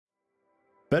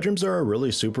Bedrooms are a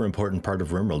really super important part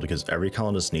of RimWorld because every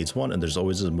colonist needs one, and there's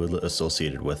always a moodlet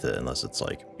associated with it, unless it's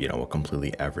like, you know, a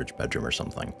completely average bedroom or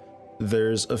something.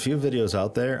 There's a few videos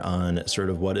out there on sort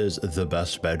of what is the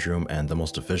best bedroom and the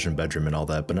most efficient bedroom and all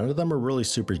that, but none of them are really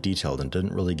super detailed and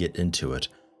didn't really get into it,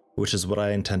 which is what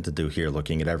I intend to do here,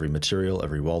 looking at every material,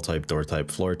 every wall type, door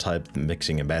type, floor type,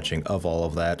 mixing and matching of all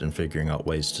of that, and figuring out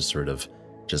ways to sort of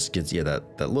just gives you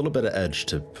that little bit of edge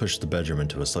to push the bedroom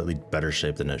into a slightly better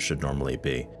shape than it should normally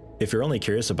be. If you're only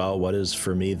curious about what is,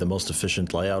 for me, the most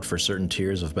efficient layout for certain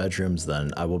tiers of bedrooms,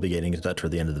 then I will be getting into that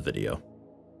toward the end of the video.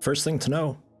 First thing to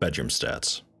know, bedroom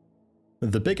stats.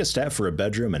 The biggest stat for a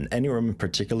bedroom, and any room in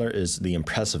particular, is the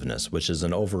impressiveness, which is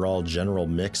an overall general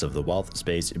mix of the wealth,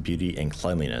 space, beauty, and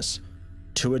cleanliness.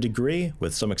 To a degree,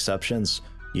 with some exceptions,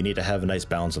 you need to have a nice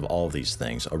balance of all of these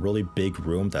things. A really big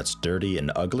room that's dirty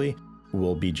and ugly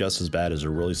will be just as bad as a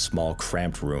really small,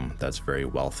 cramped room that's very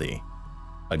wealthy.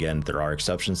 Again, there are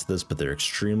exceptions to this, but they're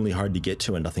extremely hard to get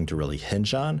to and nothing to really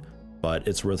hinge on, but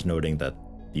it's worth noting that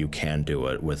you can do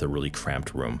it with a really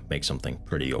cramped room, make something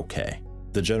pretty okay.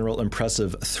 The general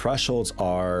impressive thresholds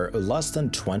are less than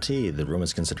 20, the room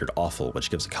is considered awful, which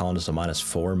gives a colonist a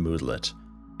 -4 moodlet.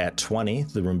 At 20,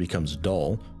 the room becomes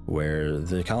dull, where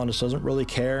the colonist doesn't really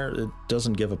care, it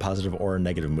doesn't give a positive or a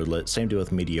negative moodlet. Same deal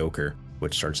with mediocre,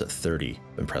 which starts at 30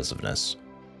 impressiveness.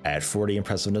 At 40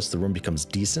 impressiveness, the room becomes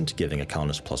decent, giving a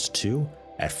colonist +2.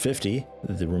 At 50,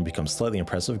 the room becomes slightly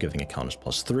impressive, giving a colonist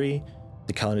 +3.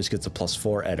 The colonist gets a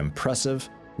 +4 at impressive,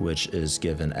 which is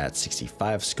given at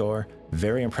 65 score.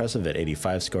 Very impressive at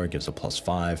 85 score gives a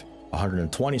 +5.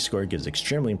 120 score gives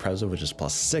extremely impressive, which is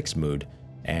 +6 mood.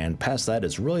 And past that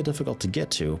is really difficult to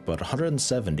get to, but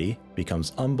 170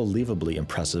 becomes unbelievably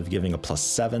impressive, giving a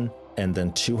 +7. And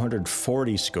then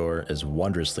 240 score is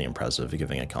wondrously impressive,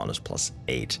 giving a colonist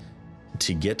 +8.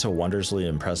 To get to wondrously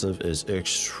impressive is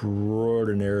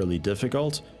extraordinarily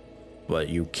difficult, but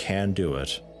you can do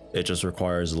it. It just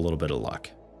requires a little bit of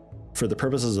luck. For the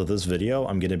purposes of this video,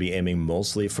 I'm going to be aiming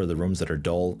mostly for the rooms that are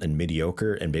dull and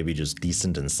mediocre and maybe just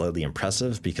decent and slightly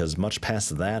impressive, because much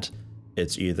past that,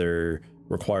 it's either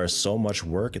requires so much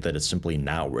work that it's simply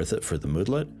not worth it for the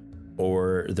moodlet,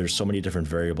 or there's so many different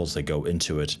variables that go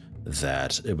into it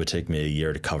that it would take me a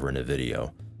year to cover in a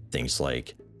video. Things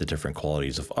like the different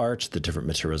qualities of art, the different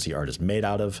materials the art is made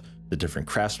out of, the different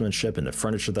craftsmanship and the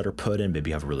furniture that are put in. Maybe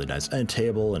you have a really nice end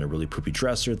table and a really poopy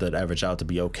dresser that average out to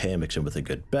be okay, mixed in with a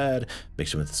good bed,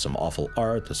 mixed in with some awful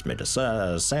art that's made of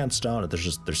sandstone.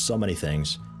 There's so many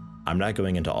things. I'm not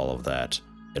going into all of that.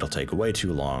 It'll take way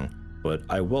too long, but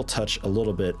I will touch a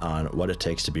little bit on what it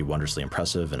takes to be wondrously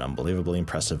impressive and unbelievably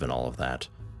impressive and all of that.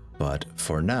 But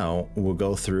for now, we'll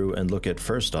go through and look at,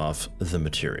 first off, the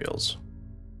materials.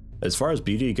 As far as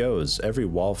beauty goes, every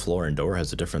wall, floor, and door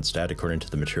has a different stat according to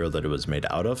the material that it was made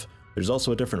out of. There's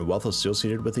also a different wealth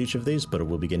associated with each of these, but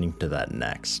we'll be getting to that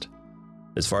next.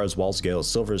 As far as walls go,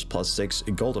 silver is +6,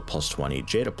 gold at +20,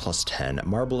 jade at +10,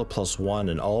 marble at +1,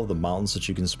 and all of the mountains that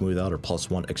you can smooth out are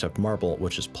 +1 except marble,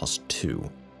 which is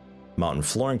 +2. Mountain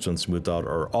floorings when smoothed out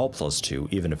are all +2,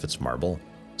 even if it's marble.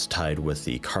 It's tied with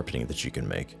the carpeting that you can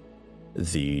make.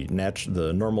 The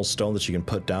normal stone that you can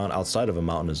put down outside of a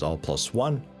mountain is all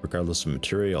 +1, regardless of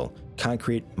material.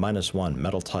 Concrete -1,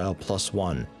 metal tile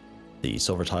 +1, the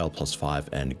silver tile +5,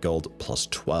 and gold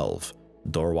 +12.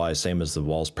 Door-wise, same as the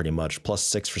walls pretty much,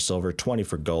 +6 for silver, 20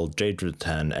 for gold, jade at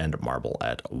 10, and marble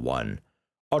at 1.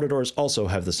 Auto doors also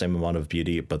have the same amount of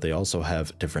beauty, but they also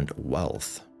have different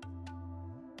wealth.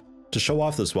 To show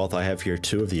off this wealth, I have here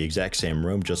two of the exact same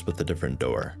room, just with a different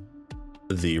door.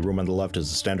 The room on the left is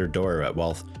a standard door at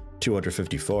wealth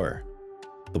 254.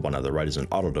 The one on the right is an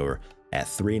auto door at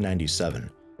 397.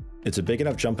 It's a big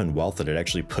enough jump in wealth that it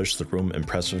actually pushed the room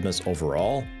impressiveness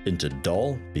overall into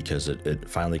dull, because it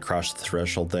finally crossed the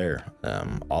threshold there.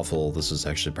 Awful, this is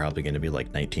actually probably going to be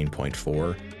like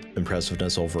 19.4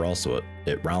 impressiveness overall, so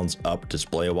it rounds up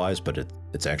display-wise, but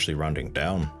it's actually rounding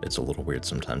down. It's a little weird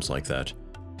sometimes like that.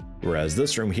 Whereas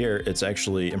this room here, it's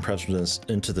actually impressiveness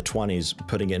into the 20s,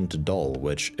 putting it into dull,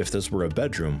 which if this were a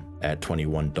bedroom at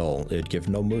 21 dull, it'd give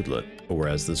no moodlet,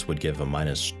 whereas this would give a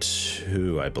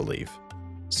 -2, I believe.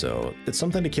 So it's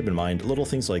something to keep in mind, little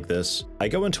things like this. I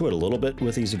go into it a little bit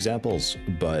with these examples,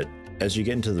 but as you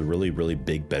get into the really, really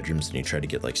big bedrooms and you try to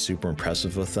get like super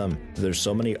impressive with them, there's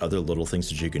so many other little things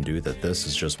that you can do that this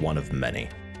is just one of many.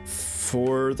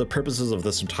 For the purposes of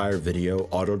this entire video,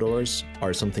 auto doors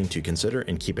are something to consider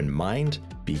and keep in mind,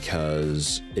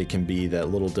 because it can be that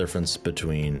little difference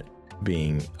between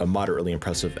being a moderately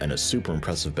impressive and a super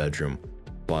impressive bedroom.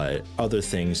 But other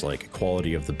things like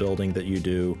quality of the building that you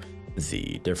do,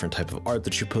 the different type of art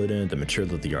that you put in, the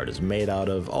material that the art is made out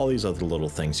of, all these other little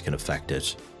things can affect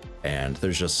it. And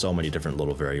there's just so many different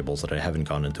little variables that I haven't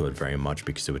gone into it very much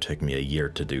because it would take me a year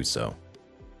to do so.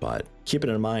 But keep it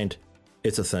in mind,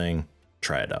 it's a thing,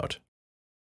 try it out.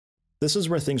 This is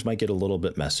where things might get a little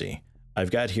bit messy.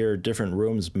 I've got here different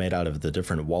rooms made out of the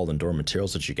different wall and door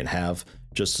materials that you can have,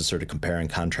 just to sort of compare and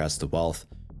contrast the wealth.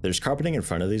 There's carpeting in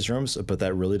front of these rooms, but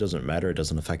that really doesn't matter. It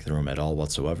doesn't affect the room at all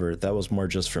whatsoever. That was more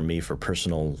just for me for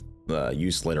personal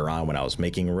use later on when I was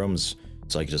making rooms,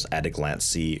 so I could just at a glance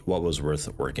see what was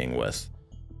worth working with.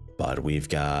 But we've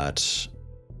got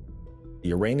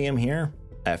uranium here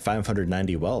at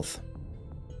 590 wealth,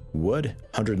 wood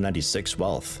 196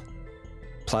 wealth,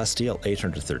 plasteel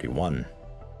 831.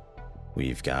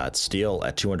 We've got steel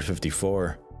at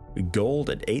 254, gold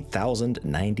at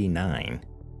 8,099,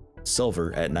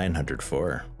 silver at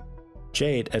 904,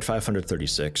 jade at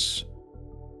 536,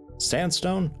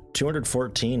 sandstone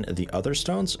 214, the other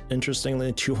stones,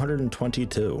 interestingly,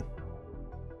 222.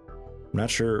 I'm not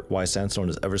sure why sandstone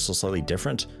is ever so slightly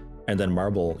different, and then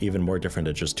marble even more different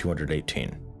at just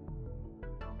 218.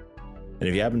 And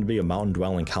if you happen to be a mountain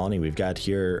dwelling colony, we've got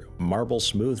here marble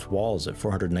smoothed walls at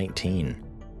 419,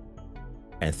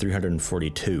 and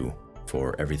 342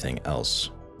 for everything else.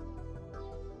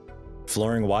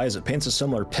 Flooring wise, it paints a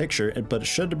similar picture, but it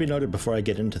should be noted before I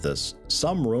get into this.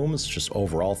 Some rooms, just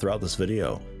overall throughout this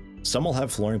video, some will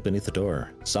have flooring beneath the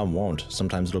door, some won't.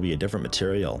 Sometimes it'll be a different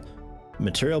material.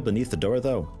 Material beneath the door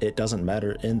though, it doesn't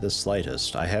matter in the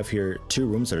slightest. I have here two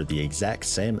rooms that are the exact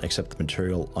same except the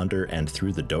material under and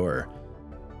through the door.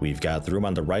 We've got the room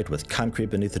on the right with concrete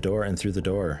beneath the door and through the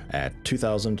door at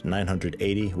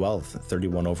 2,980 wealth,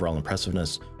 31 overall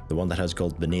impressiveness. The one that has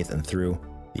gold beneath and through,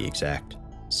 the exact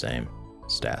same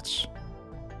stats.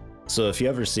 So if you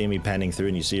ever see me panning through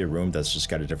and you see a room that's just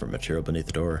got a different material beneath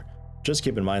the door, just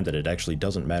keep in mind that it actually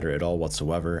doesn't matter at all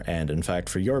whatsoever. And in fact,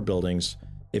 for your buildings,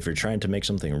 if you're trying to make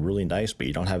something really nice, but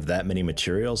you don't have that many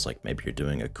materials, like maybe you're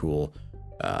doing a cool,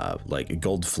 like a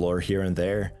gold floor here and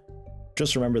there,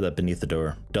 just remember that beneath the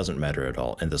door doesn't matter at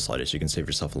all in the slightest. You can save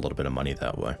yourself a little bit of money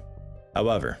that way.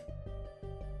 However,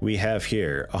 we have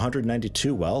here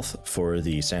 192 wealth for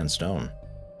the sandstone,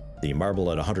 the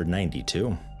marble at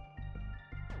 192,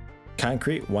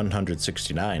 concrete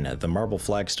 169, the marble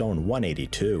flagstone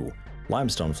 182,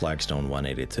 limestone flagstone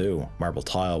 182, marble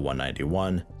tile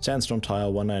 191, sandstone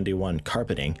tile 191,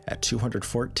 carpeting at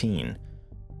 214,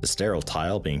 the sterile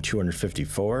tile being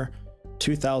 254,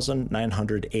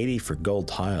 2,980 for gold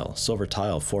tile, silver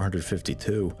tile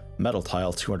 452, metal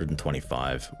tile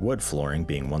 225, wood flooring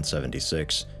being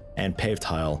 176, and paved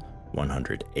tile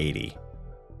 180.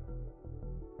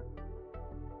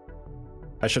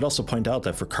 I should also point out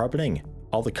that for carpeting,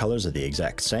 all the colors are the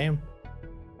exact same.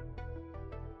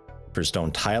 For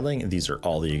stone tiling, these are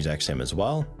all the exact same as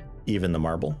well, even the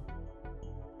marble.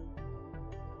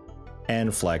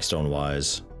 And flagstone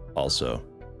wise, also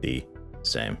the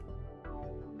same.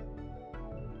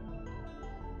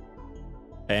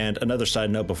 And another side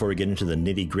note before we get into the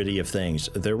nitty-gritty of things,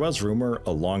 there was rumor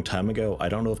a long time ago, I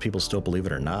don't know if people still believe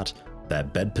it or not,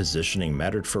 that bed positioning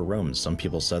mattered for rooms. Some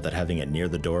people said that having it near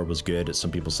the door was good,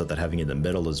 some people said that having it in the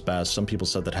middle is best, some people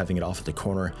said that having it off at the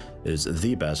corner is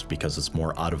the best because it's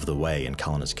more out of the way and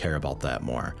colonists care about that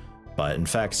more. But in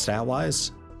fact,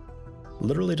 stat-wise,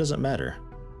 literally doesn't matter.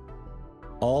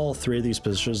 All three of these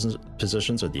positions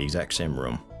are the exact same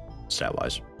room,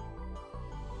 stat-wise.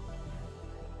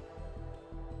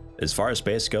 As far as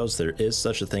space goes, there is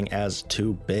such a thing as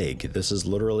too big. This is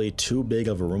literally too big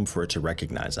of a room for it to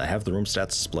recognize. I have the room stats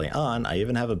display on, I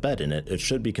even have a bed in it. It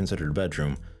should be considered a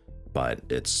bedroom, but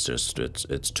it's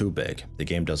too big. The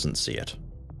game doesn't see it.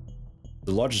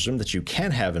 The largest room that you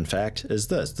can have, in fact, is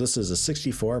this. This is a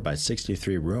 64 by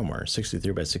 63 room, or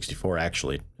 63 by 64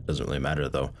 actually. It doesn't really matter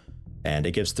though. And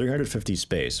it gives 350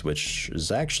 space, which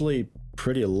is actually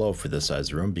pretty low for this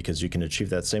size room because you can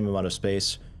achieve that same amount of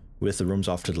space with the rooms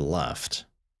off to the left.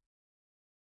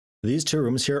 These two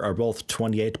rooms here are both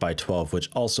 28 by 12,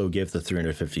 which also give the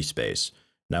 350 space.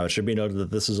 Now it should be noted that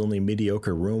this is only a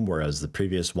mediocre room, whereas the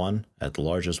previous one, at the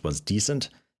largest, was decent.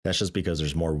 That's just because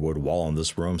there's more wood wall in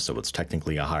this room, so it's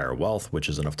technically a higher wealth, which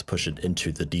is enough to push it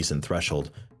into the decent threshold,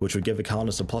 which would give a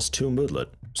colonist a +2 moodlet.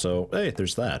 So hey,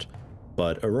 there's that.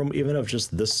 But a room even of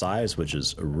just this size, which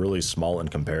is really small in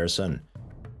comparison,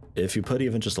 if you put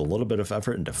even just a little bit of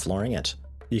effort into flooring it,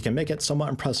 you can make it somewhat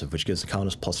impressive, which gives the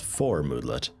colonist +4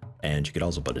 moodlet. And you could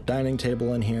also put a dining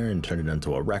table in here and turn it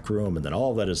into a rec room, and then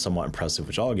all of that is somewhat impressive,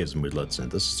 which all gives moodlets,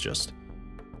 and this is just,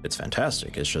 it's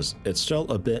fantastic. It's still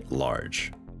a bit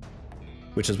large.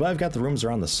 Which is why I've got the rooms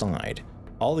around the side.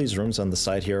 All these rooms on the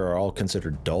side here are all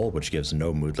considered dull, which gives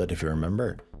no moodlet if you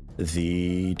remember.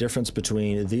 The difference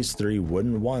between these three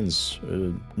wooden ones,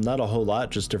 not a whole lot,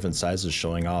 just different sizes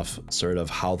showing off sort of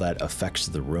how that affects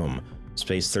the room.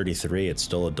 Space 33, it's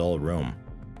still a dull room.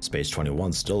 Space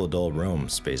 21, still a dull room.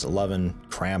 Space 11,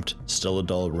 cramped, still a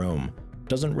dull room.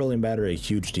 Doesn't really matter a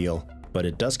huge deal, but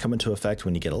it does come into effect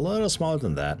when you get a little smaller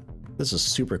than that. This is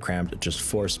super cramped, just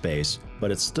 4 space,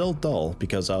 but it's still dull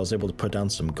because I was able to put down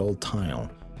some gold tile.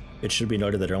 It should be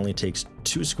noted that it only takes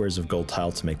 2 squares of gold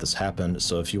tile to make this happen,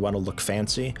 so if you want to look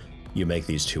fancy, you make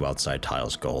these 2 outside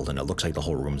tiles gold and it looks like the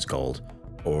whole room's gold.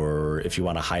 Or if you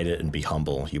want to hide it and be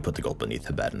humble, you put the gold beneath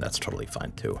the bed and that's totally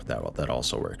fine too. That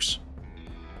also works.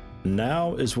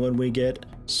 Now is when we get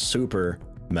super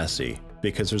messy,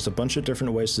 because there's a bunch of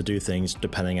different ways to do things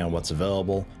depending on what's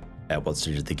available, at what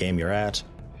stage of the game you're at,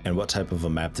 and what type of a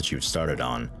map that you've started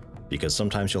on. Because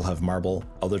sometimes you'll have marble,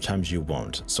 other times you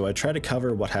won't. So I try to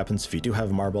cover what happens if you do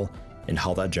have marble and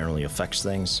how that generally affects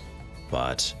things.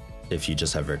 But if you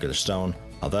just have regular stone,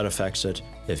 how that affects it,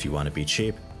 if you want to be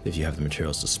cheap, if you have the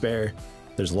materials to spare.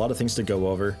 There's a lot of things to go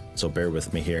over, so bear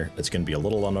with me here. It's going to be a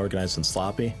little unorganized and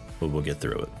sloppy, but we'll get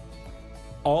through it.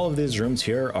 All of these rooms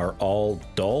here are all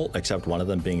dull, except one of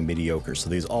them being mediocre. So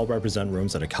these all represent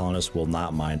rooms that a colonist will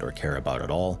not mind or care about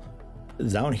at all.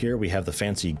 Down here we have the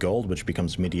fancy gold, which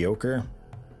becomes mediocre.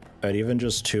 At even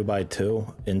just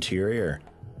 2x2 interior,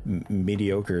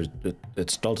 mediocre, it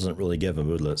still doesn't really give a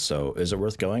moodlet, so is it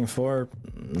worth going for?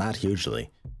 Not hugely.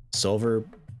 Silver,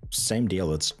 same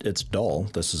deal, it's dull.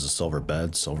 This is a silver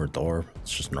bed, silver door,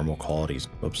 it's just normal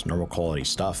quality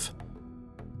stuff.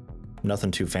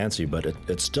 Nothing too fancy, but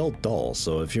it's still dull,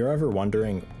 so if you're ever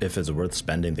wondering if it's worth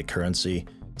spending the currency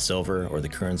silver or the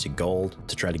currency gold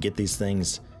to try to get these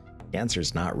things, the answer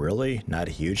is not really, not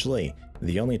hugely.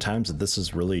 The only times that this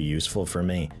is really useful for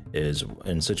me is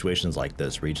in situations like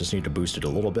this where you just need to boost it a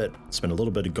little bit, spend a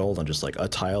little bit of gold on just like a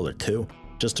tile or 2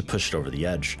 just to push it over the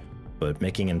edge. But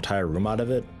making an entire room out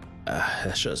of it,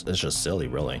 it's just silly,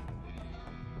 really.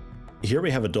 Here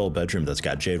we have a dull bedroom that's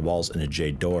got jade walls and a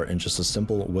jade door and just a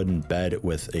simple wooden bed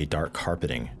with a dark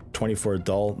carpeting. 24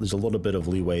 dull, there's a little bit of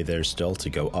leeway there still to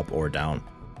go up or down.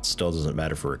 It still doesn't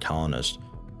matter for a colonist.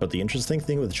 But the interesting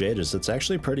thing with jade is it's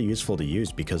actually pretty useful to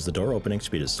use because the door opening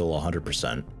speed is still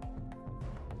 100%.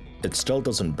 It still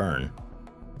doesn't burn,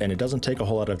 and it doesn't take a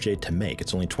whole lot of jade to make.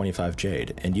 It's only 25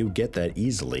 jade, and you get that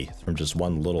easily from just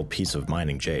one little piece of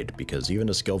mining jade, because even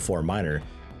a skill 4 miner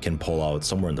can pull out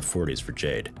somewhere in the 40s for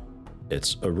jade.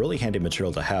 It's a really handy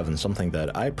material to have and something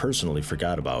that I personally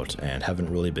forgot about and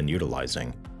haven't really been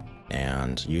utilizing.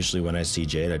 And usually when I see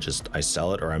jade, I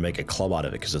sell it or I make a club out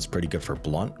of it because it's pretty good for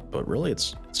blunt, but really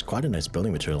it's quite a nice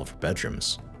building material for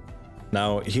bedrooms.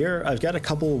 Now here I've got a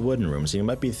couple of wooden rooms, and you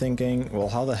might be thinking, well,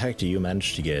 how the heck do you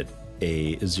manage to get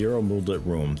a 0 moodlet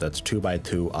room that's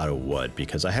 2x2 out of wood?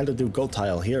 Because I had to do gold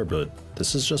tile here, but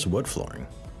this is just wood flooring.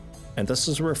 And this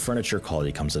is where furniture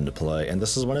quality comes into play, and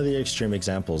this is one of the extreme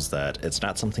examples that it's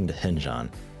not something to hinge on,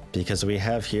 because we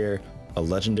have here a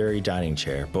legendary dining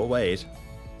chair, but wait,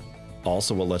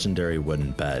 also a legendary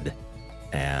wooden bed.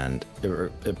 And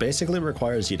it basically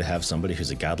requires you to have somebody who's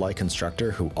a godlike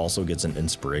constructor who also gets an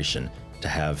inspiration to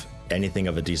have anything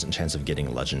of a decent chance of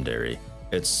getting legendary.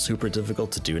 It's super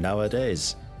difficult to do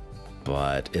nowadays,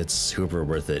 but it's super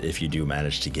worth it if you do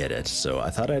manage to get it. So I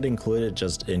thought I'd include it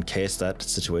just in case that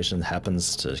situation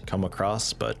happens to come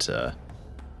across, but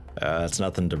it's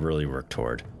nothing to really work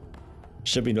toward.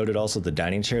 Should be noted also the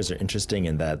dining chairs are interesting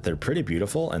in that they're pretty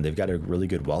beautiful and they've got a really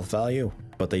good wealth value,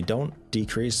 but they don't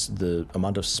decrease the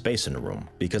amount of space in a room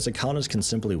because a colonist can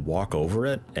simply walk over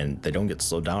it and they don't get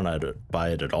slowed down by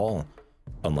it at all.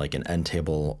 Unlike an end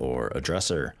table or a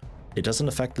dresser, it doesn't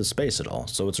affect the space at all.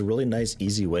 So it's a really nice,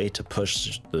 easy way to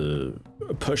push the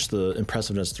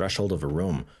impressiveness threshold of a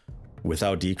room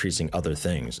without decreasing other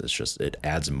things. It's just, it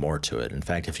adds more to it. In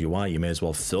fact, if you want, you may as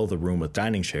well fill the room with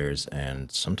dining chairs,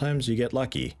 and sometimes you get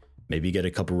lucky. Maybe you get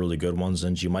a couple really good ones,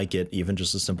 and you might get even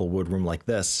just a simple wood room like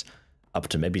this up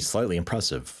to maybe slightly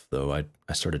impressive, though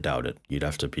I sort of doubt it. You'd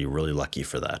have to be really lucky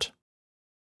for that.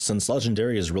 Since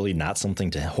legendary is really not something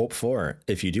to hope for,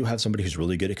 if you do have somebody who's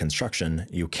really good at construction,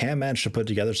 you can manage to put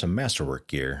together some masterwork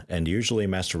gear, and usually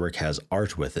masterwork has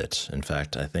art with it. In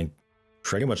fact, I think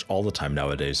pretty much all the time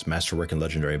nowadays, masterwork and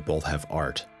legendary both have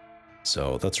art.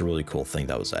 So that's a really cool thing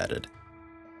that was added.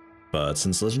 But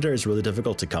since legendary is really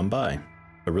difficult to come by,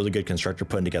 a really good constructor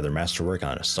putting together masterwork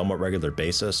on a somewhat regular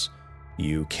basis,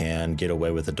 you can get away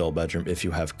with a dull bedroom if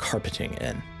you have carpeting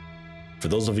in. For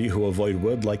those of you who avoid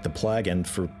wood like the plague, and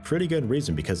for pretty good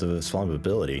reason because of its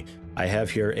flammability, I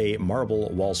have here a marble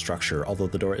wall structure, although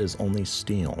the door is only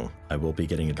steel. I will be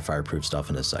getting into fireproof stuff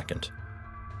in a second.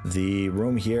 The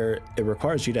room here, it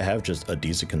requires you to have just a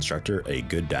decent constructor, a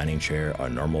good dining chair, a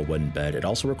normal wooden bed. It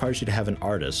also requires you to have an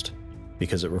artist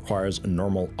because it requires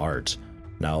normal art.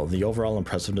 Now, the overall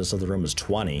impressiveness of the room is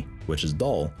 20, which is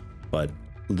dull, but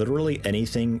literally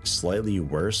anything slightly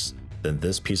worse than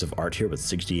this piece of art here with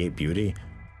 68 beauty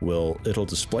it'll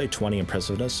display 20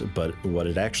 impressiveness, but what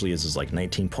it actually is like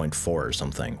 19.4 or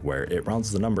something, where it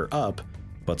rounds the number up,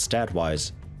 but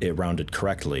stat-wise, it rounded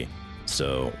correctly.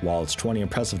 So while it's 20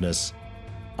 impressiveness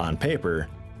on paper,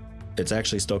 it's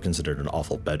actually still considered an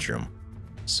awful bedroom.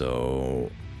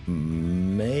 So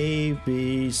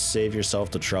maybe save yourself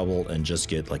the trouble and just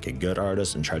get like a good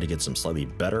artist and try to get some slightly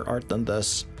better art than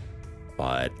this.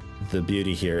 But the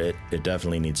beauty here, it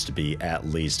definitely needs to be at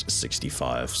least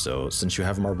 65. So since you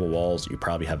have marble walls, you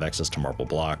probably have access to marble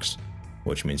blocks,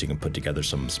 which means you can put together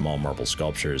some small marble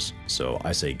sculptures. So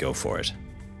I say go for it.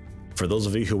 For those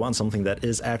of you who want something that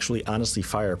is actually honestly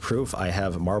fireproof, I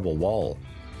have marble wall,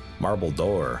 marble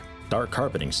door, dark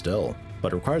carpeting still,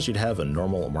 but it requires you to have a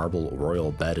normal marble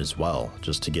royal bed as well,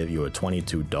 just to give you a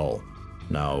 22 dull.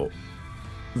 Now,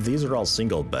 these are all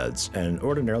single beds, and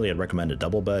ordinarily I'd recommend a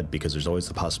double bed because there's always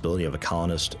the possibility of a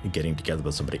colonist getting together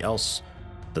with somebody else,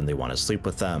 then they want to sleep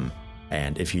with them.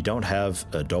 And if you don't have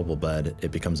a double bed,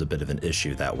 it becomes a bit of an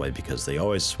issue that way because they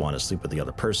always want to sleep with the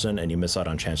other person and you miss out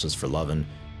on chances for loving,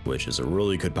 which is a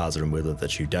really good positive mood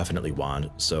that you definitely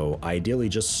want. So ideally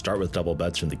just start with double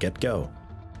beds from the get-go.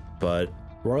 But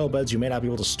royal beds you may not be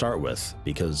able to start with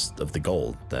because of the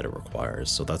gold that it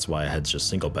requires. So that's why I had just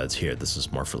single beds here. This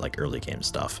is more for like early game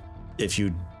stuff. If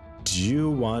you do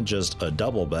want just a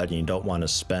double bed and you don't want to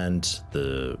spend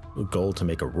the gold to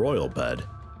make a royal bed,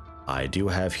 I do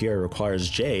have here requires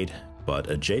jade, but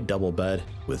a jade double bed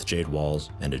with jade walls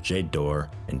and a jade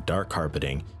door and dark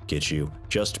carpeting gets you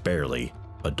just barely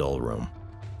a dull room.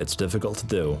 It's difficult to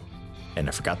do, and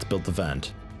I forgot to build the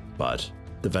vent, but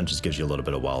the vent just gives you a little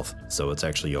bit of wealth, so it's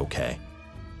actually okay.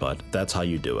 But that's how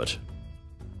you do it.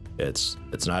 It's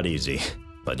not easy,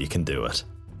 but you can do it.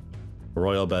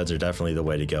 Royal beds are definitely the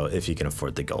way to go if you can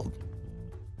afford the gold.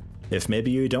 If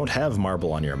maybe you don't have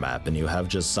marble on your map and you have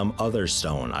just some other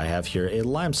stone, I have here a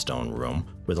limestone room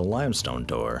with a limestone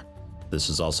door. This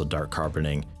is also dark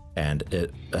carpeting, and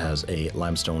it has a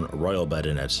limestone royal bed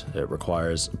in it. It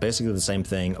requires basically the same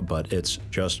thing, but it's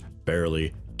just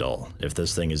barely dull. If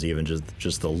this thing is even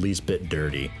just the least bit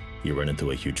dirty, you run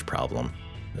into a huge problem.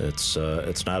 It's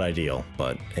not ideal,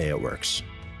 but hey, it works.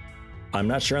 I'm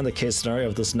not sure on the case scenario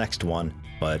of this next one,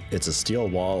 but it's a steel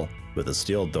wall with a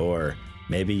steel door.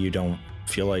 Maybe you don't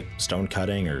feel like stone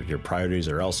cutting or your priorities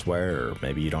are elsewhere, or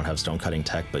maybe you don't have stone cutting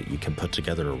tech, but you can put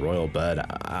together a royal bed.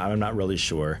 I'm not really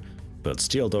sure, but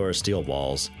steel doors, steel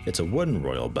walls. It's a wooden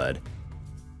royal bed,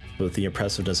 but the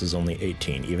impressiveness is only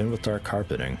 18, even with dark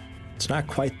carpeting. It's not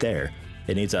quite there.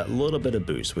 It needs that little bit of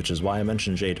boost, which is why I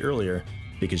mentioned jade earlier,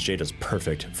 because jade is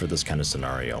perfect for this kind of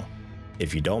scenario.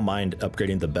 If you don't mind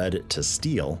upgrading the bed to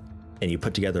steel, and you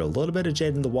put together a little bit of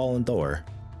jade in the wall and door,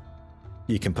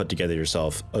 you can put together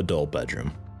yourself a dull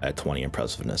bedroom at 20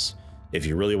 impressiveness. If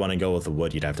you really want to go with the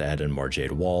wood, you'd have to add in more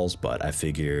jade walls, but I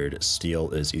figured steel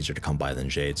is easier to come by than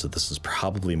jade, so this is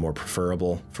probably more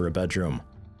preferable for a bedroom.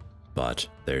 But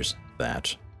there's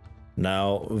that.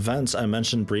 Now, vents I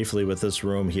mentioned briefly with this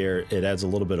room here, it adds a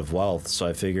little bit of wealth, so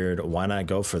I figured why not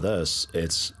go for this?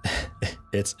 It's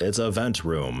a vent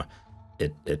room.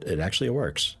 It actually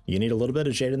works. You need a little bit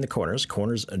of jade in the corners.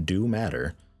 Corners do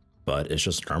matter, but it's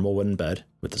just a normal wooden bed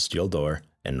with a steel door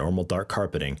and normal dark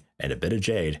carpeting and a bit of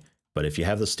jade. But if you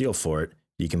have the steel for it,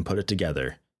 you can put it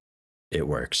together. It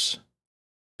works.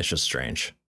 It's just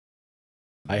strange.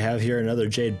 I have here another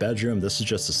jade bedroom. This is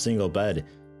just a single bed.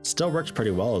 Still works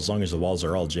pretty well as long as the walls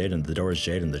are all jade and the door is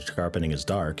jade and the carpeting is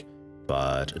dark.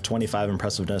 But 25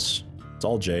 impressiveness, it's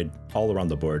all jade, all around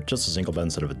the board, just a single bed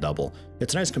instead of a double.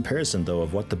 It's a nice comparison though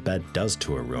of what the bed does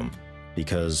to a room,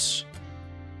 because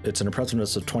it's an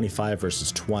impressiveness of 25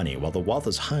 versus 20. While the wealth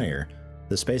is higher,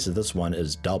 the space of this one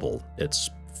is double. It's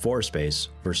 4 space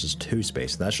versus 2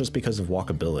 space. And that's just because of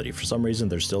walkability. For some reason,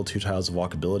 there's still 2 tiles of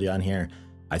walkability on here.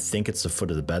 I think it's the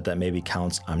foot of the bed that maybe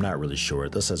counts. I'm not really sure.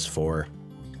 This has 4.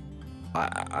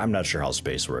 I'm not sure how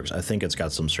space works. I think it's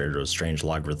got some sort of strange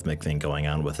logarithmic thing going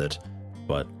on with it.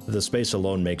 But the space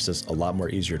alone makes this a lot more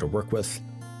easier to work with.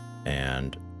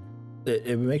 And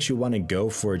it makes you want to go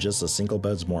for just a single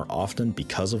beds more often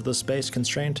because of the space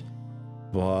constraint.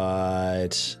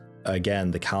 But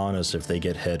again, the colonists, if they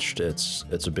get hitched, it's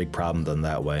a big problem then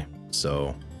that way.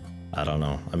 So I don't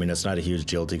know. I mean, it's not a huge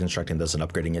deal deconstructing this and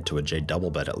upgrading it to a J double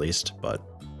bed at least, but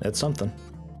it's something.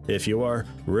 If you are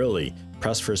really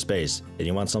pressed for space and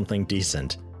you want something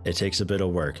decent, it takes a bit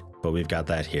of work, but we've got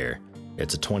that here.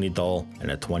 It's a 20 dull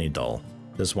and a 20 dull.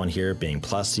 This one here being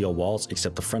plasteel walls,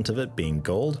 except the front of it being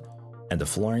gold, and the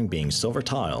flooring being silver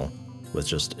tile, with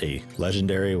just a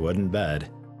legendary wooden bed.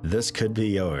 This could be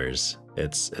yours.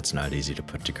 It's not easy to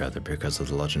put together because of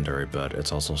the legendary bed.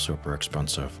 It's also super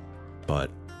expensive,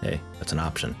 but hey, it's an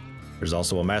option. There's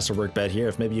also a masterwork bed here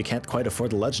if maybe you can't quite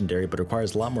afford the legendary, but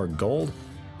requires a lot more gold,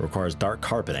 requires dark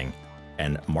carpeting,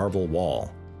 and marble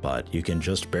wall, but you can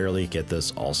just barely get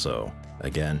this also.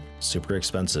 Again, super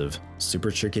expensive,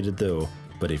 super tricky to do,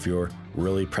 but if you're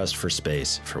really pressed for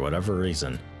space for whatever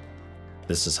reason,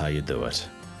 this is how you do it.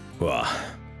 Whoa.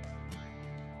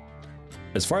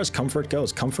 As far as comfort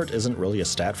goes, comfort isn't really a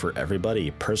stat for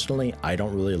everybody. Personally, I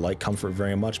don't really like comfort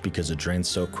very much because it drains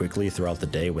so quickly throughout the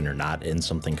day when you're not in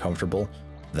something comfortable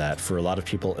that for a lot of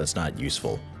people it's not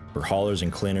useful. For haulers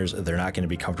and cleaners, they're not going to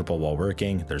be comfortable while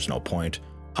working. There's no point.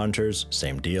 Hunters,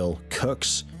 same deal.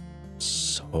 Cooks,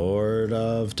 sort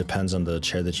of. Depends on the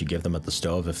chair that you give them at the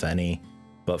stove, if any.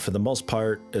 But for the most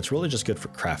part, it's really just good for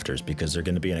crafters because they're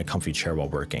going to be in a comfy chair while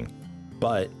working.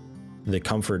 But the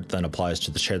comfort then applies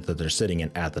to the chair that they're sitting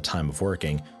in at the time of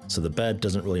working, so the bed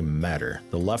doesn't really matter.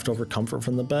 The leftover comfort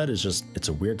from the bed is just, it's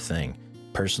a weird thing.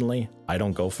 Personally, I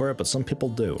don't go for it, but some people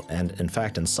do, and in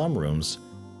fact in some rooms,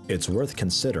 it's worth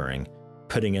considering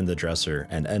putting in the dresser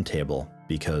and end table,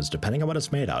 because depending on what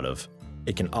it's made out of,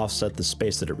 it can offset the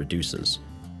space that it reduces.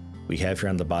 We have here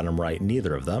on the bottom right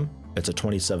neither of them. It's a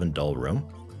 27 dull room,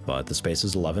 but the space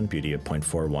is 11, beauty at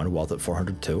 0.41, wealth at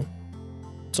 402.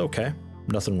 It's okay.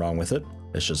 Nothing wrong with it.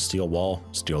 It's just steel wall,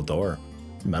 steel door,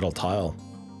 metal tile,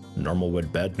 normal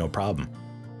wood bed, no problem.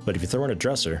 But if you throw in a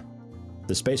dresser,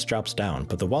 the space drops down,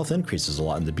 but the wealth increases a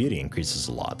lot and the beauty increases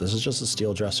a lot. This is just a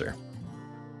steel dresser.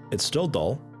 It's still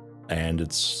dull, and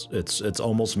it's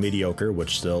almost mediocre,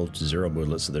 which still 0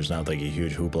 moodlet, so there's not like a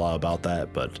huge hoopla about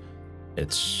that, but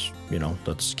it's, you know,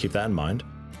 let's keep that in mind.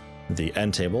 The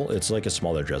end table, it's like a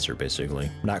smaller dresser basically.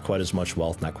 Not quite as much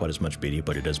wealth, not quite as much beauty,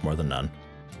 but it is more than none.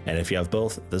 And if you have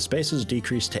both, the space is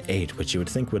decreased to 8, which you would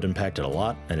think would impact it a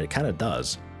lot, and it kind of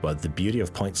does. But the beauty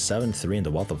of 0.73 and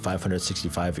the wealth of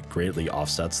 565 greatly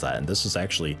offsets that, and this is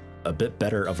actually a bit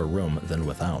better of a room than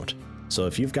without. So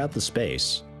if you've got the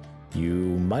space, you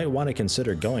might want to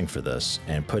consider going for this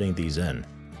and putting these in,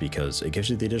 because it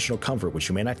gives you the additional comfort, which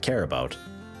you may not care about,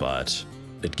 but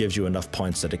it gives you enough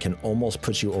points that it can almost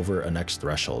put you over a next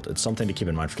threshold. It's something to keep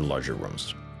in mind for the larger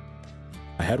rooms.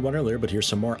 I had one earlier, but here's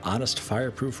some more honest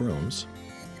fireproof rooms.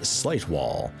 Slate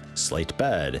wall, slate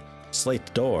bed,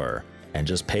 slate door, and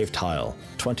just paved tile,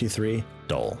 23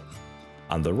 dull.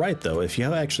 On the right though, if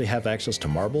you actually have access to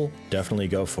marble, definitely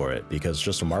go for it, because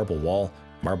just a marble wall,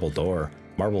 marble door,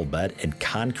 marble bed, and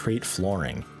concrete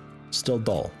flooring. Still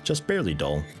dull, just barely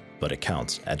dull, but it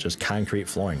counts at just concrete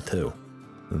flooring too.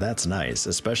 That's nice,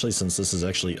 especially since this is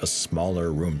actually a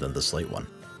smaller room than the slate one.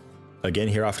 Again,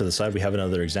 here off to the side, we have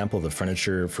another example of the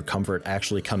furniture for comfort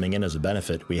actually coming in as a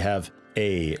benefit. We have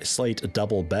a slate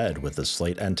double bed with a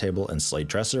slate end table and slate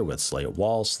dresser with slate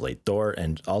wall, slate door,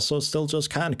 and also still just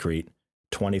concrete,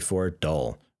 24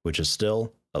 dull, which is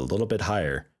still a little bit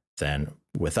higher than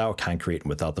without concrete and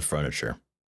without the furniture.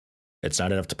 It's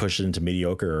not enough to push it into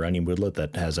mediocre or any moodlet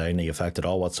that has any effect at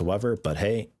all whatsoever, but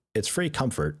hey, it's free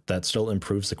comfort that still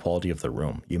improves the quality of the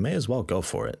room. You may as well go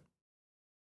for it.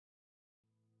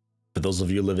 For those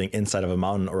of you living inside of a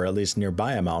mountain, or at least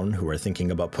nearby a mountain, who are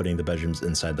thinking about putting the bedrooms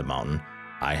inside the mountain,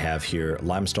 I have here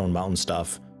limestone mountain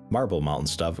stuff, marble mountain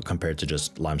stuff compared to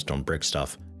just limestone brick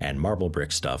stuff, and marble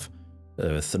brick stuff,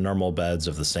 with the normal beds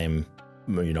of the same,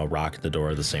 you know, rock, the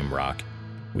door, the same rock.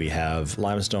 We have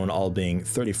limestone all being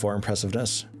 34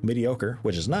 impressiveness, mediocre,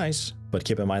 which is nice, but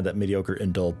keep in mind that mediocre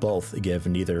and dull both give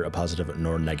neither a positive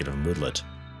nor negative moodlet,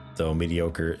 though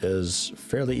mediocre is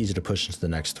fairly easy to push into the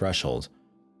next threshold,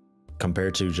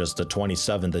 compared to just the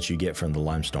 27 that you get from the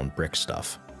limestone brick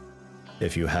stuff.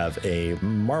 If you have a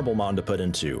marble mountain to put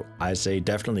into, I say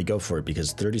definitely go for it,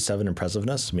 because 37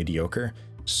 impressiveness, mediocre,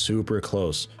 super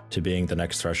close to being the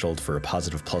next threshold for a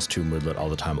positive +2 moodlet all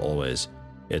the time always.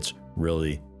 It's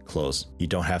really close. You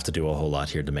don't have to do a whole lot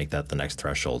here to make that the next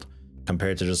threshold.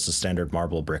 Compared to just the standard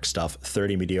marble brick stuff,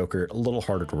 30 mediocre, a little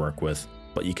harder to work with,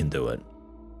 but you can do it.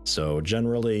 So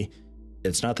generally,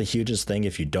 it's not the hugest thing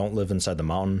if you don't live inside the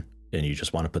mountain and you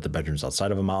just want to put the bedrooms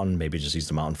outside of a mountain. Maybe just use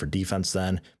the mountain for defense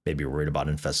then. Maybe you're worried about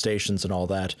infestations and all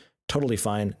that. Totally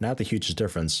fine, not the hugest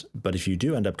difference, but if you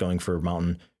do end up going for a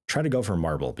mountain, try to go for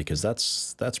marble, because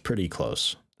that's pretty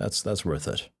close. That's worth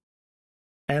it.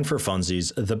 And for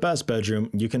funsies, the best bedroom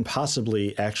you can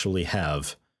possibly actually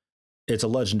have. It's a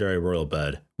legendary royal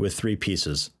bed with 3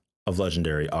 pieces of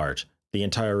legendary art. The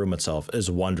entire room itself is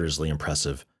wondrously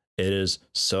impressive. It is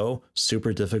so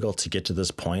super difficult to get to this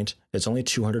point. It's only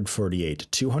 248.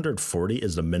 240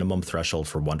 is the minimum threshold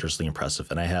for wondrously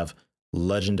impressive, and I have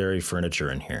legendary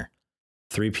furniture in here.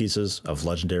 3 pieces of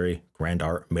legendary grand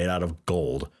art made out of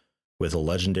gold with a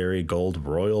legendary gold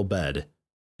royal bed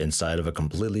inside of a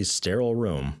completely sterile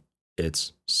room.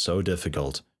 It's so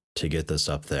difficult to get this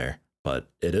up there, but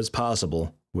it is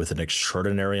possible with an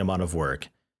extraordinary amount of work,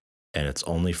 and it's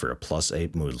only for a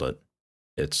 +8 moodlet.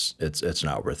 It's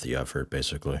not worth the effort,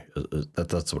 basically.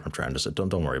 That's what I'm trying to say.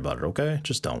 Don't worry about it, okay?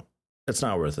 Just don't. It's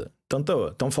not worth it. Don't do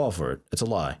it. Don't fall for it. It's a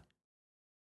lie.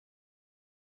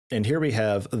 And here we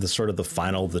have the sort of the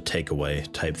final, the takeaway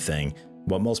type thing.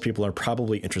 What most people are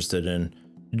probably interested in,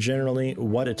 generally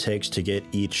what it takes to get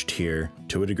each tier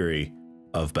to a degree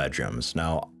of bedrooms.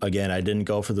 Now, again, I didn't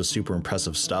go for the super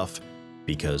impressive stuff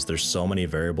because there's so many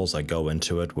variables that go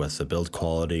into it with the build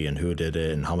quality and who did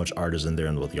it and how much art is in there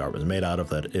and what the art was made out of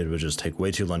that it would just take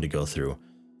way too long to go through.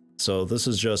 So this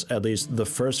is just at least the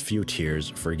first few tiers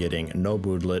for getting no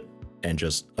moodlet and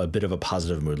just a bit of a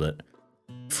positive moodlet.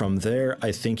 From there,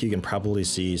 I think you can probably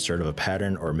see sort of a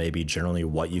pattern or maybe generally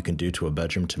what you can do to a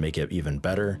bedroom to make it even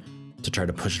better, to try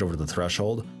to push it over the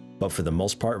threshold. But for the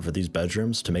most part, for these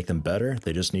bedrooms, to make them better,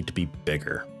 they just need to be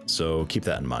bigger. So keep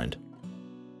that in mind.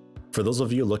 For those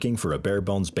of you looking for a bare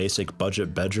bones basic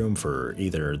budget bedroom for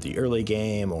either the early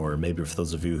game or maybe for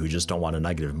those of you who just don't want a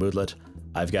negative moodlet,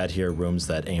 I've got here rooms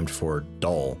that aimed for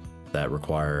dull, that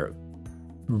require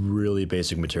really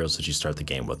basic materials that you start the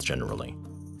game with generally.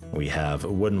 We have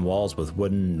wooden walls with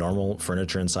wooden normal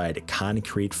furniture inside,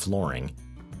 concrete flooring,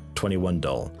 21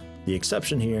 dull. The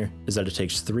exception here is that it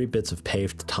takes 3 bits of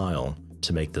paved tile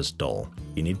to make this dull.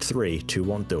 You need 3, 2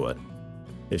 won't do it.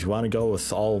 If you want to go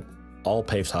with all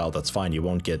paved tile, that's fine. You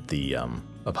won't get the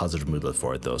a positive moodlet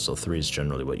for it though, so 3 is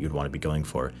generally what you'd want to be going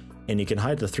for. And you can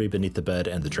hide the 3 beneath the bed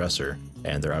and the dresser,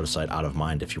 and they're out of sight, out of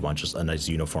mind if you want just a nice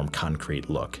uniform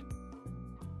concrete look.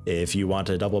 If you want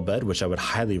a double bed, which I would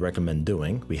highly recommend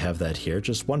doing, we have that here,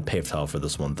 just 1 paved tile for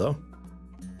this one though.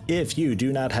 If you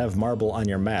do not have marble on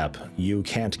your map, you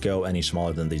can't go any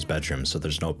smaller than these bedrooms, so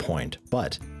there's no point.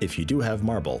 But if you do have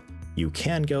marble, you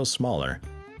can go smaller,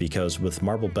 because with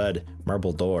marble bed,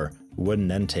 marble door,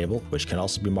 wooden end table, which can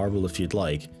also be marble if you'd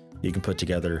like, you can put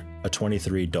together a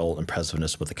 23 dull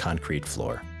impressiveness with a concrete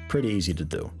floor. Pretty easy to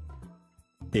do.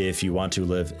 If you want to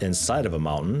live inside of a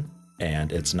mountain,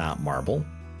 and it's not marble,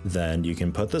 then you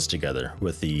can put this together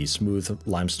with the smooth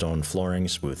limestone flooring,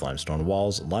 smooth limestone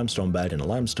walls, limestone bed, and a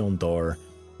limestone door.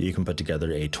 You can put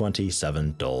together a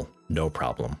 27 dull, no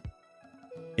problem.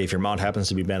 If your mountain happens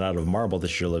to be made out of marble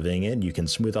that you're living in, you can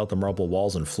smooth out the marble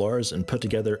walls and floors and put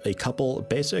together a couple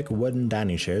basic wooden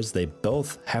dining chairs. They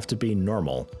both have to be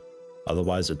normal,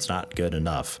 otherwise it's not good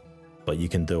enough, but you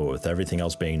can do it with everything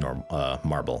else being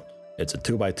marble. It's a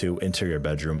 2x2 interior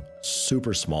bedroom,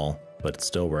 super small, but it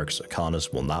still works. A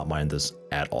colonist will not mind this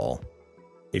at all.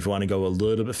 If you want to go a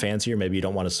little bit fancier, maybe you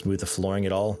don't want to smooth the flooring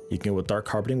at all, you can go with dark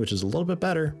carpeting, which is a little bit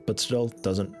better, but still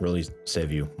doesn't really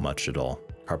save you much at all.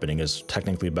 Carpeting is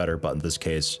technically better, but in this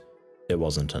case, it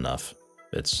wasn't enough.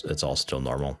 It's all still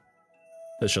normal.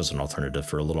 It's just an alternative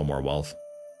for a little more wealth.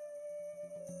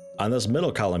 On this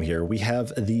middle column here, we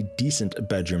have the decent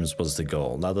bedrooms was the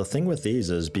goal. Now the thing with these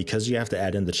is because you have to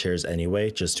add in the chairs anyway,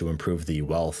 just to improve the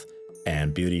wealth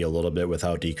and beauty a little bit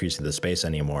without decreasing the space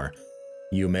anymore,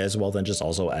 you may as well then just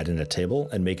also add in a table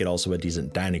and make it also a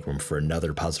decent dining room for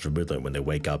another positive moodlet when they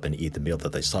wake up and eat the meal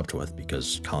that they slept with,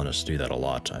 because colonists do that a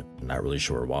lot. I'm not really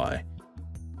sure why.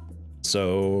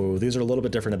 So these are a little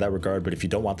bit different in that regard, but if you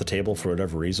don't want the table for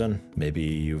whatever reason, maybe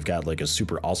you've got like a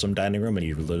super awesome dining room and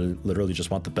you literally just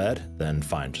want the bed, then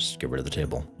fine, just get rid of the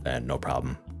table and no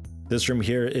problem. This room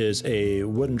here is a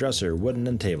wooden dresser, wooden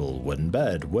end table, wooden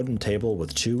bed, wooden table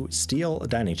with 2 steel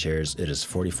dining chairs. It is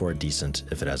 44 decent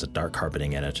if it has a dark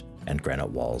carpeting in it and granite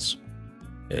walls.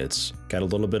 It's got a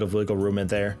little bit of wiggle room in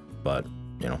there, but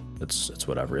you know, it's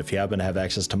whatever. If you happen to have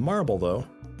access to marble though,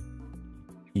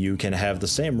 you can have the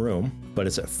same room, but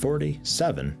it's at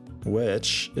 47,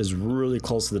 which is really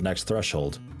close to the next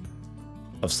threshold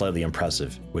of slightly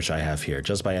impressive, which I have here.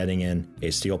 Just by adding in a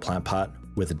steel plant pot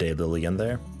with a daylily in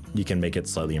there, you can make it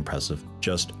slightly impressive,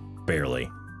 just barely,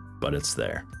 but it's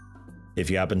there. If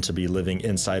you happen to be living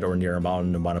inside or near a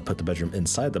mountain and want to put the bedroom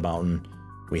inside the mountain,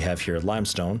 we have here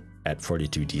limestone at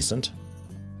 42 decent,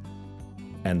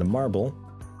 and the marble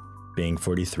being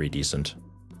 43 decent.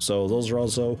 So those are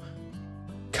also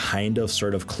kind of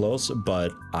sort of close,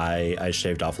 but I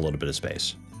shaved off a little bit of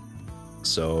space.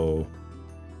 So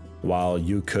while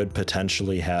you could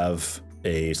potentially have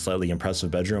a slightly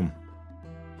impressive bedroom,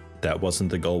 that wasn't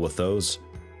the goal with those.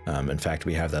 In fact,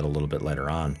 we have that a little bit later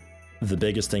on. The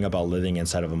biggest thing about living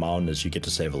inside of a mountain is you get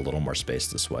to save a little more space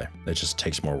this way. It just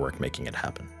takes more work making it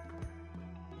happen.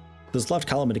 This left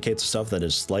column indicates stuff that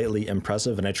is slightly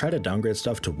impressive, and I try to downgrade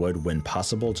stuff to wood when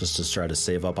possible just to try to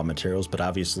save up on materials, but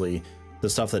obviously the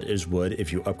stuff that is wood,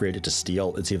 if you upgrade it to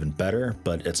steel, it's even better,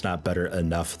 but it's not better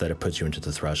enough that it puts you into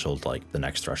the threshold, like the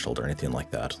next threshold or anything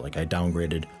like that. Like, I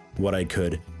downgraded what I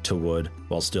could to wood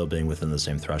while still being within the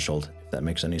same threshold, if that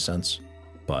makes any sense.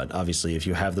 But obviously, if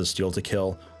you have the steel to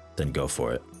kill, then go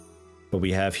for it. But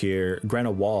we have here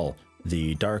granite wall,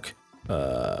 the dark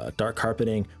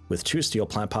carpeting with 2 steel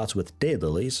plant pots with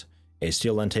daylilies, a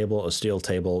steel end table, a steel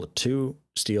table, 2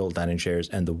 steel dining chairs,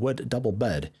 and the wood double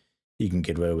bed. You can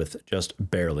get away with just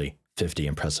barely 50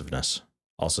 impressiveness.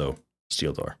 Also,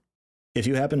 steel door. If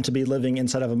you happen to be living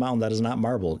inside of a mountain that is not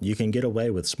marble, you can get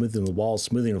away with smoothing the walls,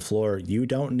 smoothing the floor. You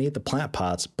don't need the plant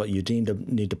pots, but you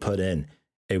need to put in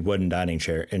a wooden dining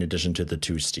chair in addition to the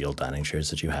 2 steel dining chairs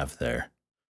that you have there.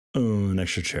 Oh, an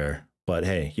extra chair. But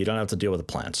hey, you don't have to deal with the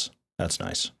plants. That's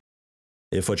nice.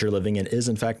 If what you're living in is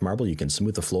in fact marble, you can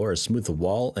smooth the floor or smooth the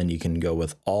wall, and you can go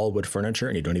with all wood furniture,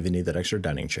 and you don't even need that extra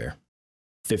dining chair.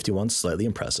 51, slightly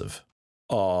impressive.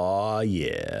 Aw,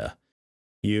 yeah.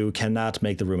 You cannot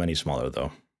make the room any smaller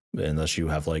though, unless you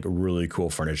have like really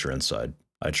cool furniture inside.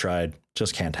 I tried,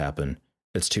 just can't happen.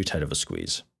 It's too tight of a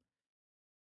squeeze.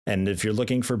 And if you're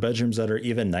looking for bedrooms that are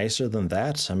even nicer than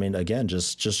that, I mean, again,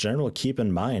 just general keep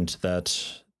in mind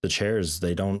that the chairs,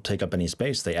 they don't take up any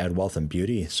space. They add wealth and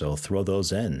beauty, so throw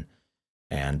those in.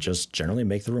 And just generally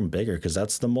make the room bigger, because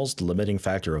that's the most limiting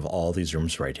factor of all these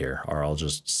rooms right here, are all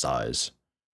just size.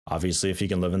 Obviously, if you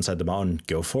can live inside the mountain,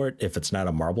 go for it. If it's not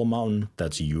a marble mountain,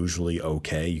 that's usually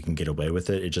okay. You can get away with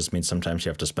it. It just means sometimes you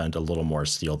have to spend a little more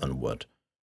steel than wood.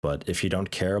 But if you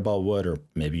don't care about wood, or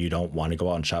maybe you don't want to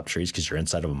go out and chop trees because you're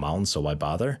inside of a mountain, so why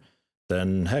bother?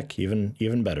 Then heck,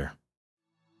 even better.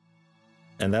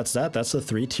 And that's that. That's the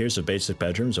 3 tiers of basic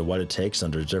bedrooms and what it takes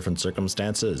under different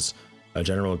circumstances. A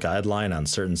general guideline on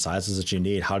certain sizes that you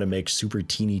need, how to make super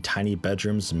teeny tiny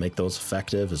bedrooms and make those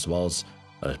effective, as well as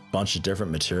a bunch of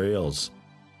different materials.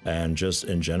 And just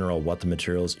in general, what the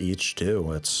materials each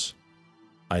do.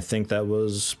 I think that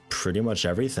was pretty much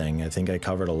everything. I think I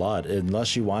covered a lot,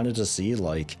 unless you wanted to see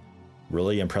like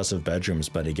really impressive bedrooms.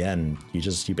 But again, you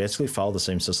basically follow the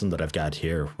same system that I've got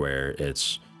here, where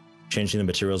it's changing the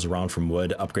materials around from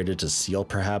wood, upgraded to steel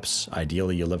perhaps.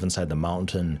 Ideally, you live inside the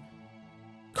mountain.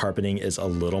 Carpeting is a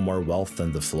little more wealth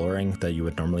than the flooring that you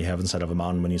would normally have inside of a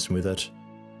mountain when you smooth it.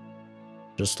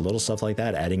 Just little stuff like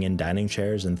that, adding in dining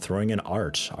chairs and throwing in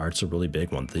art. Art's a really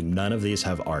big one. None of these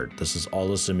have art. This is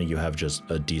all assuming you have just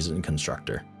a decent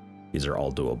constructor. These are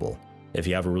all doable. If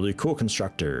you have a really cool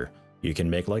constructor, you can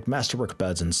make like masterwork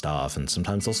beds and stuff, and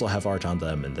sometimes they'll also have art on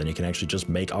them, and then you can actually just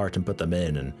make art and put them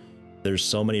in. And there's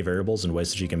so many variables and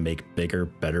ways that you can make bigger,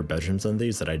 better bedrooms than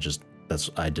these that I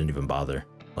didn't even bother.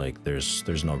 Like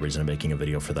there's no reason in making a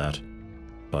video for that.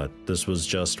 But this was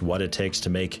just what it takes to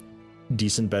make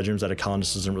decent bedrooms that a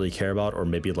colonist doesn't really care about, or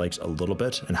maybe likes a little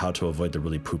bit, and how to avoid the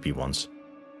really poopy ones.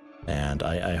 And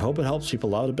I hope it helps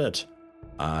people out a bit.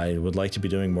 I would like to be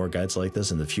doing more guides like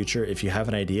this in the future. If you have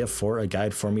an idea for a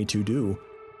guide for me to do,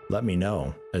 let me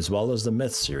know. As well as the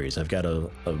myth series. I've got a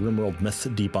RimWorld myth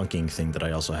debunking thing that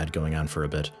I also had going on for a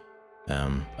bit.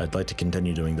 I'd like to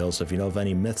continue doing those. So if you know of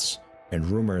any myths and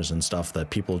rumors and stuff that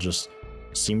people just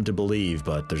seem to believe,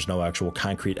 but there's no actual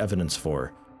concrete evidence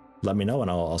for, let me know, and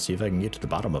I'll see if I can get to the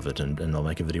bottom of it, and I'll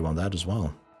make a video on that as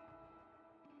well.